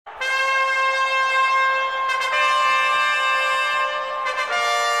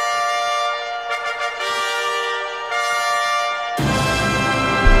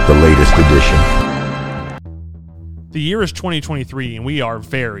the latest edition. The year is 2023 and we are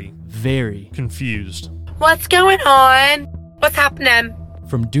very confused. What's going on? What's happening?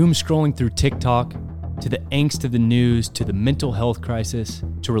 From doom scrolling through TikTok, to the angst of the news, to the mental health crisis,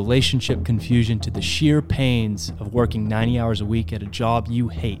 to relationship confusion, to the sheer pains of working 90 hours a week at a job you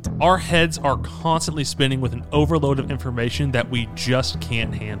hate. Our heads are constantly spinning with an overload of information that we just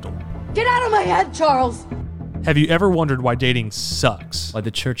can't handle. Get out of my head, Charles! Have you ever wondered why dating sucks? Why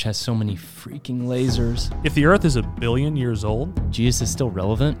the church has so many freaking lasers. If the earth is 1 billion years old? Jesus is still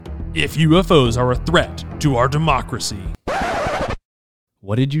relevant? If UFOs are a threat to our democracy?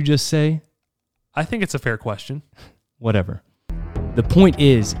 What did you just say? I think it's a fair question. Whatever. The point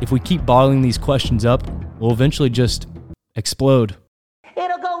is, if we keep bottling these questions up, we'll eventually just explode.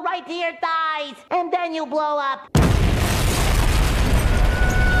 It'll go right to your thighs, and then you blow up.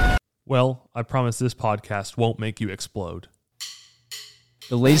 Well, I promise this podcast won't make you explode.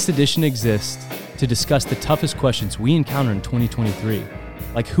 The latest edition exists to discuss the toughest questions we encounter in 2023.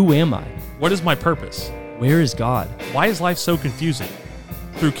 Like, who am I? What is my purpose? Where is God? Why is life so confusing?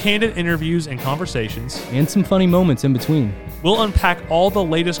 Through candid interviews and conversations, And some funny moments in between. we'll unpack all the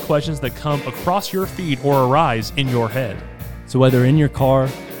latest questions that come across your feed or arise in your head. So whether in your car,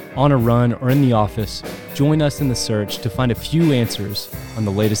 on a run, or in the office, join us in the search to find a few answers on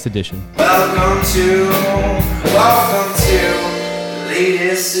the latest edition. Welcome to the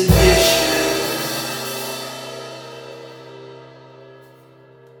latest edition.